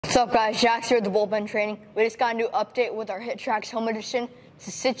What's up, guys? Jax here at the Bullpen Training. We just got a new update with our HitTrax Home Edition. It's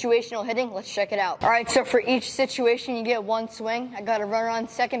a situational hitting. Let's check it out. All right, so for each situation, you get one swing. I got a runner on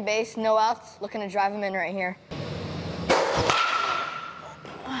second base, no outs. Looking to drive him in right here.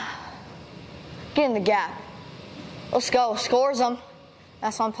 Get in the gap. Let's go. Scores them.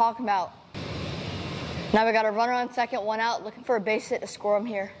 That's what I'm talking about. Now we got a runner on second, one out. Looking for a base hit to score him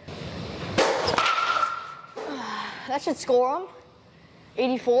here. That should score him.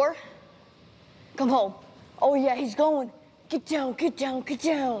 84. Come home. Oh yeah, he's going. Get down, get down, get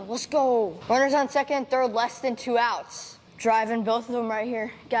down. Let's go. Runners on second and third, less than 2 outs. Driving both of them right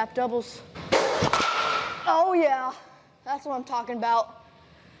here. Gap doubles. Oh yeah, that's what I'm talking about.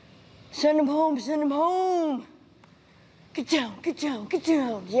 Send him home, send him home. Get down, get down, get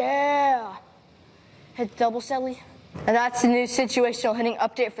down. Yeah. Hit double, Sally. And that's the new situational hitting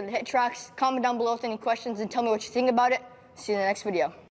update for the HitTrax. Comment down below with any questions and tell me what you think about it. See you in the next video.